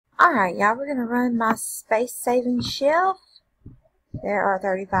Alright, y'all, we're going to run my space-saving shelf. There are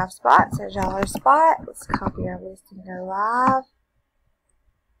 35 spots. There's our spot. Let's copy our list and go live.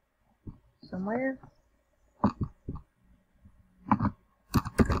 Somewhere.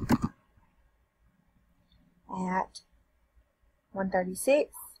 At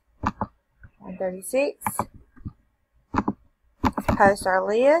 136. 136. Let's post our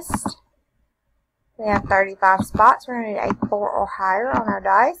list. We have 35 spots. We're going to need a 4 or higher on our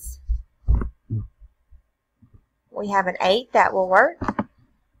dice. We have an 8. That will work.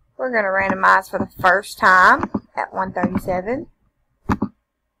 We're going to randomize for the first time at 137.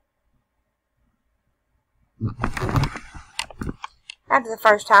 After the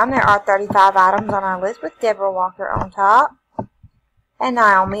first time, there are 35 items on our list with Deborah Walker on top and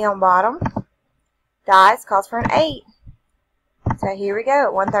Naomi on bottom. Dice calls for an 8. So here we go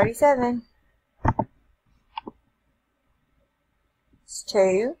at 137. It's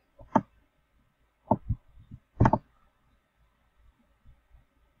 2.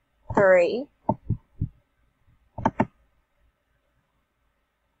 3.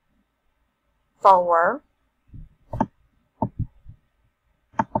 4.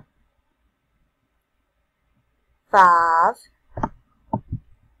 5.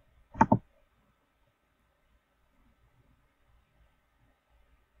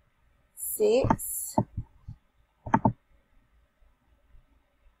 6.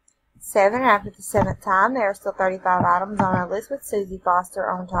 7. After the 7th time, there are still 35 items on our list with Susie Foster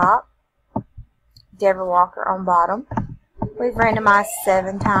on top, Deborah Walker on bottom. We've randomized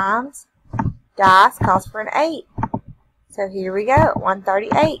 7 times. Dice calls for an 8. So here we go at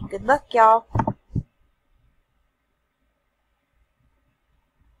 138. Good luck, y'all.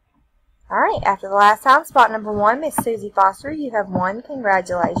 Alright, after the last time, spot number 1, Miss Susie Foster, you have won.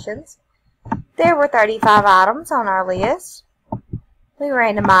 Congratulations. There were 35 items on our list. We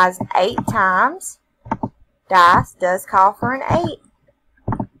randomized 8 times. Dice does call for an 8.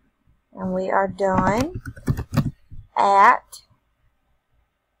 And we are done at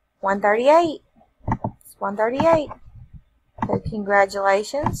 138. It's 138. So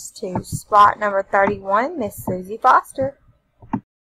congratulations to spot number 31, Miss Susie Foster.